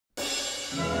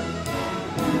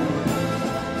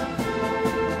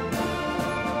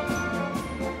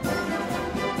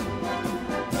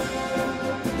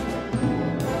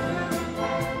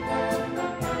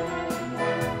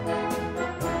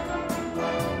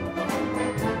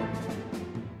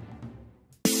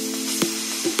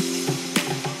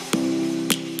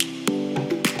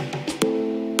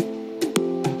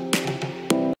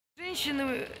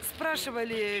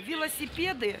спрашивали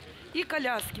велосипеды и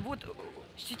коляски. Вот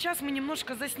сейчас мы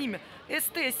немножко заснимем.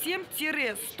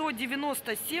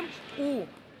 СТ-7-197У,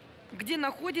 где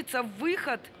находится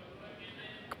выход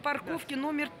к парковке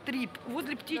номер 3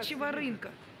 возле птичьего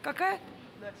рынка. Какая?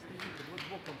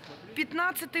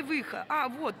 15-й выход. А,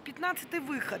 вот, 15-й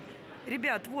выход.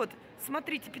 Ребят, вот,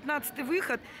 смотрите, 15-й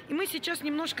выход. И мы сейчас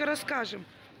немножко расскажем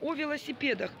о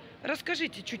велосипедах.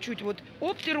 Расскажите чуть-чуть, вот,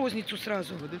 опт и розницу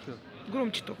сразу. Вот это?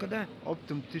 Громче только, да.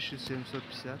 Оптом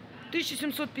 1750.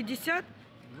 1750.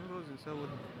 Ну, розница вот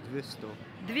 200.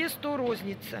 200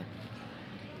 розница.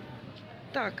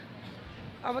 Так,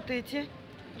 а вот эти?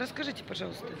 Расскажите,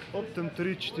 пожалуйста. Оптом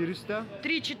 3400.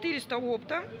 3400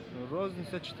 оптом.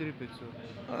 Розница 4500.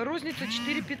 Розница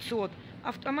 4500.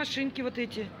 А машинки вот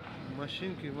эти?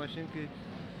 Машинки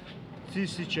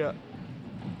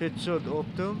 1500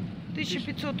 оптом.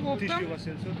 1500 оптом.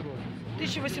 1800 розница.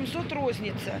 1800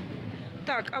 розница.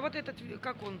 Так, а вот этот,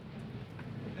 как он?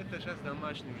 Это сейчас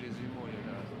домашний уже зимой.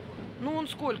 Да. Ну, он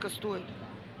сколько стоит?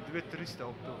 2300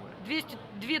 оптовая.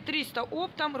 2300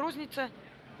 оптом, розница?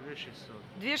 2600.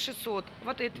 2600.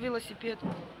 Вот этот велосипед.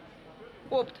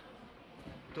 Опт.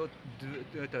 Тот,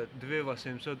 это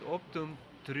 2800 оптом,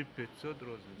 3500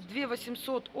 розница.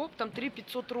 2800 оптом,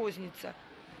 3500 розница.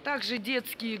 Также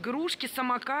детские игрушки,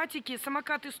 самокатики.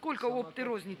 Самокаты сколько опт и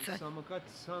розница? Самокат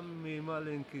самые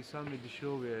маленькие, самые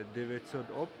дешевые, 900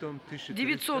 оптом, 1300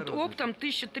 900 оптом,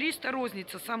 1300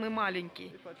 розница, самый маленький.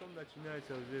 И потом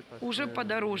начинается уже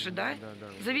подороже, да?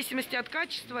 Да. В зависимости от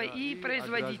качества и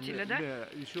производителя, да?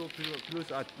 Еще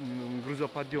плюс от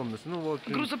грузоподъемности. Ну, вот,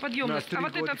 грузоподъемность. А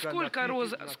вот этот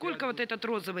сколько вот этот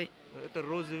розовый? Это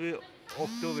розовый,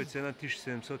 оптовая цена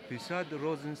 1750,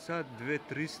 розница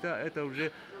 2300, это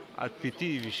уже от 5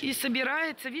 и выше. И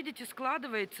собирается, видите,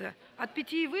 складывается от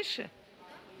 5 и выше?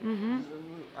 Угу.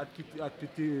 От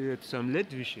 5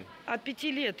 лет выше. От 5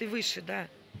 лет и выше, да.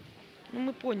 Ну,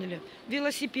 мы поняли.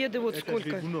 Велосипеды вот это сколько?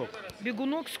 Бегунок.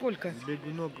 Бегунок сколько?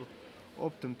 Бегунок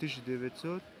оптом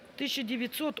 1900.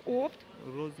 1900 опт.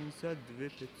 Розница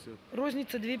 2500.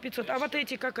 Розница 2500. А вот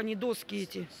эти, как они, доски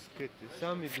эти?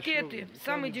 Скеты.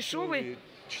 Самый дешевый.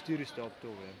 400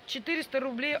 оптовые. 400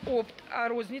 рублей опт. А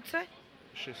розница?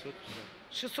 650.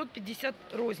 650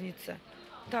 розница.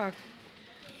 Так,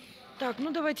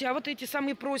 ну давайте. А вот эти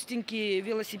самые простенькие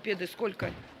велосипеды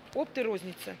сколько? Опт и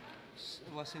розница?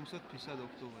 850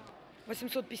 оптовые.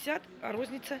 850, а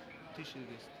розница?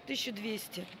 1200.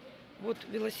 1200. Вот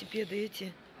велосипеды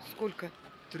эти. Сколько?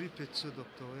 3500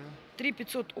 оптовая.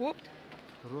 3500 опт.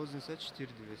 Розница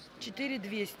 4200.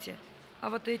 4200. А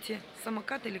вот эти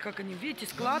самокаты, или как они, видите,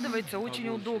 складывается очень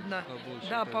удобно. Побольше,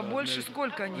 да, побольше.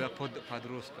 Сколько они? Для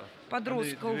подростка.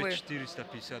 Подростковые.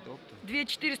 2450 опт.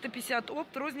 2450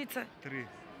 опт, розница? 3.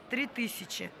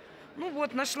 3000. Ну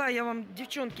вот, нашла я вам,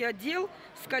 девчонки, отдел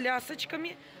с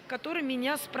колясочками, которые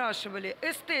меня спрашивали.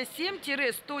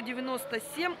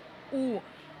 СТ-7-197У.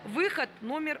 Выход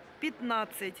номер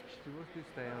 15. 4-я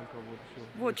стоянка.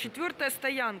 Вот, 4-я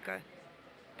стоянка.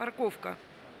 Парковка.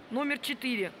 Номер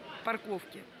 4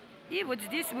 парковки. И вот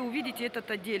здесь вы увидите этот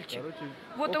отдельчик. Короче,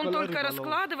 вот он только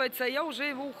раскладывается, а я уже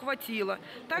его ухватила.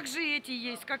 Также эти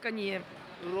есть, как они?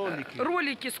 Ролики.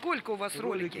 Ролики. Сколько у вас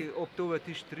ролики? Оптовая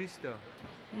 1300.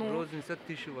 Ну, розница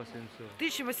 1800.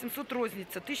 1800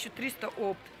 розница, 1300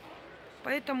 опт.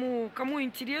 Поэтому, кому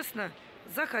интересно,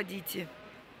 заходите.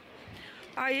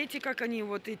 А эти, как они,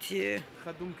 вот эти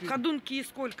ходунки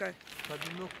сколько?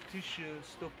 Ходунок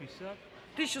 1150.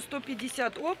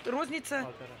 1150 опт, розница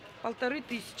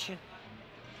 1500.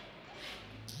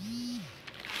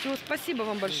 Все, спасибо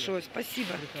вам большое,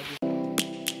 спасибо.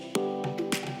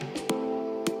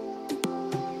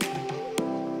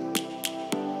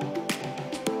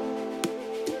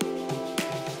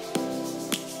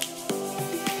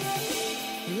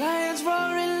 Lions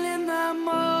roaring in the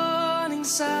morning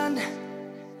sun,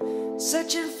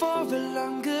 searching for a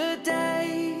longer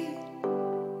day.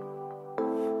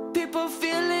 People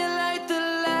feeling like the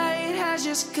light has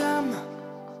just come.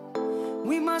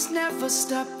 We must never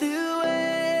stop the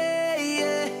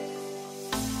way.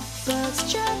 Birds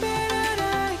chirping and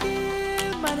I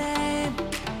hear my name,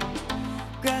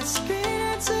 grasping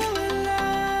into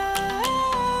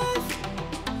life.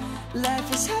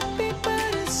 Life is happy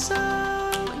but it's so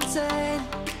insane.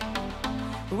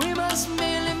 We must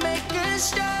merely make a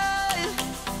start.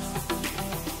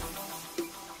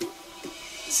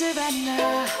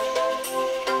 Savannah,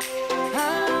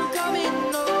 I'm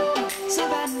coming home.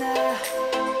 Savannah,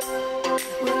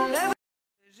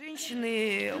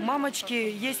 Женщины, мамочки,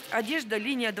 есть одежда,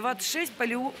 линия 26,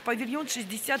 павильон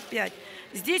 65.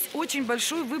 Здесь очень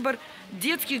большой выбор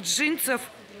детских джинсов,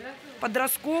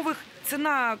 подростковых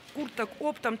цена курток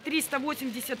оптом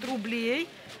 380 рублей.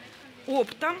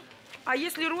 Оптом. А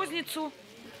если розницу?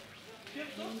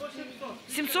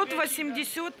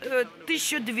 780,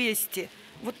 1200.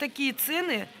 Вот такие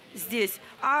цены здесь.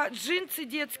 А джинсы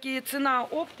детские, цена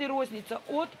опт и розница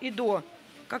от и до.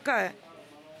 Какая?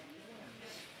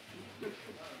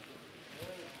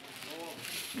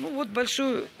 Ну вот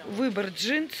большой выбор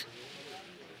джинс.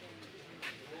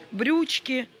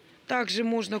 Брючки также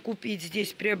можно купить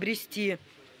здесь, приобрести.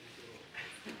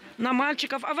 На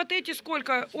мальчиков. А вот эти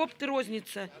сколько? Опт и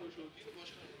розница?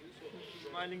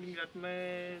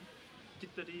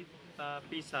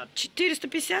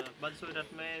 450?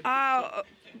 А,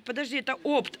 подожди, это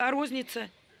опт, а розница?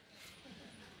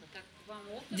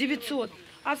 900.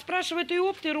 А спрашивает и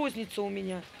опт, и розница у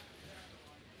меня.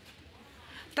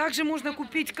 Также можно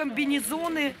купить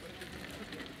комбинезоны.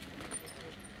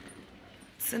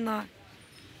 Цена.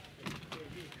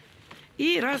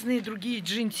 И разные другие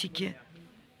джинсики.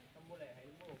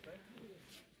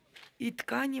 И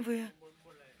тканевые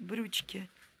брючки.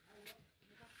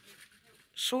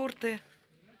 Шорты.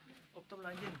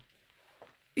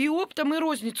 И оптом, и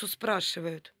розницу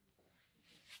спрашивают.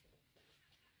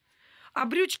 А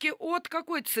брючки от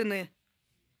какой цены?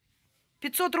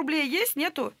 500 рублей есть?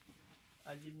 Нету?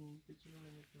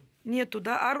 Нету,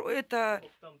 да? А это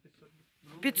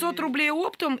 500 рублей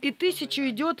оптом и 1000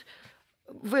 идет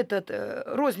в этот,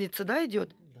 розница, да,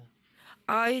 идет?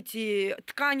 А эти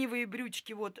тканевые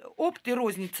брючки, вот, опт и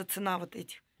розница цена вот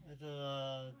этих?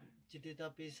 Это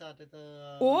 450,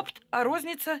 это... Опт, а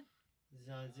розница?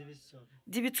 900.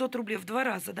 900 рублей в 2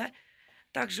 раза, да?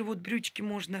 Также вот брючки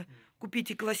можно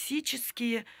купить и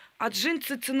классические. А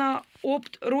джинсы цена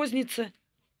опт, розница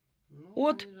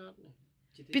от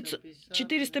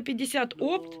 450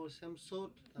 опт до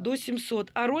 700. до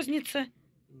 700. А розница?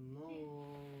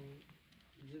 Ну,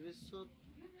 900.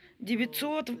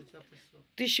 900,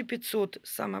 1500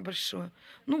 самое большое.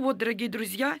 Ну вот, дорогие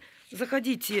друзья,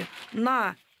 заходите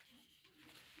на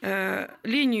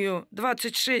линию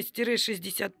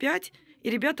 26-65, и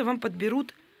ребята вам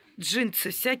подберут джинсы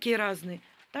всякие разные.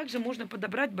 Также можно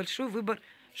подобрать большой выбор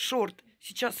шорт.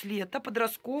 Сейчас лето,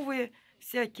 подростковые,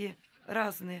 всякие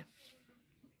разные.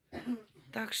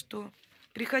 Так что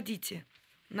приходите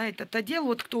на этот отдел.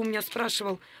 Вот кто у меня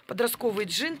спрашивал, подростковые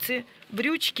джинсы,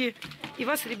 брючки. И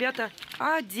вас, ребята,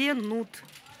 оденут.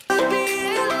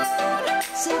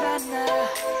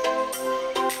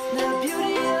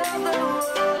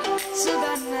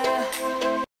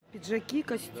 Пиджаки,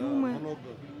 костюмы.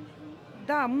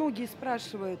 Да, многие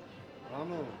спрашивают.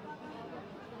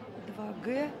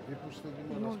 2Г.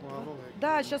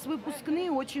 Да, сейчас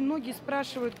выпускные. Очень многие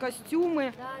спрашивают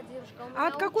костюмы. Да, девушка, у меня А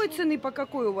от какой очень- цены по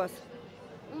какой у вас?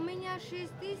 У меня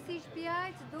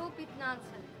 6005 до 15.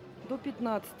 До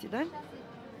 15, да? Сейчас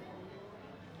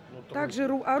Также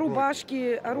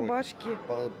рубашки, рубашки.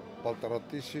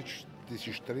 1500,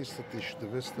 1300,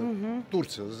 1200. Мгм.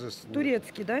 Турция здесь.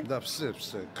 Турецкий, да? Да, все.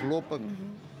 Клопот.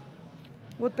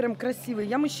 Вот прям красивый.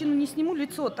 Я мужчину не сниму,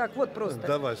 лицо так вот просто.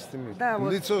 Давай, сними. Да,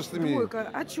 вот. Лицо сними. Двойка.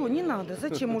 А что, не надо.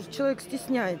 Зачем? Может, человек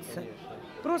стесняется.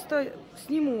 Просто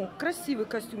сниму. Красивый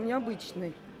костюм,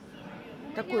 необычный.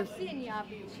 У Такой, меня все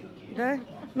необычные. да?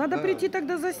 Надо Да. прийти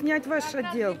тогда заснять ваш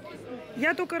отдел.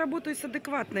 Я только работаю с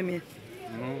адекватными.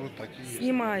 Ну, вот такие есть.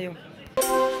 Снимаю.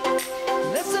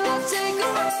 Let's all take a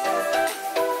ride.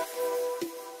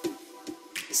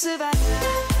 Savannah.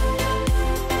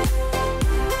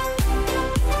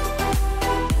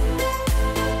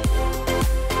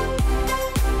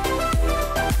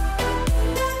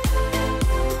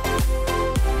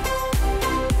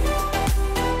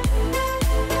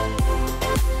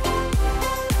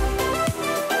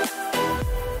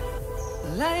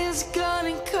 Lion's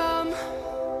gonna come.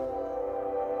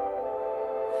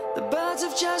 The birds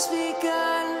have just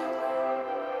begun.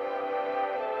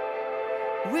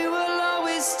 We will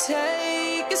always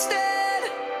take a stand.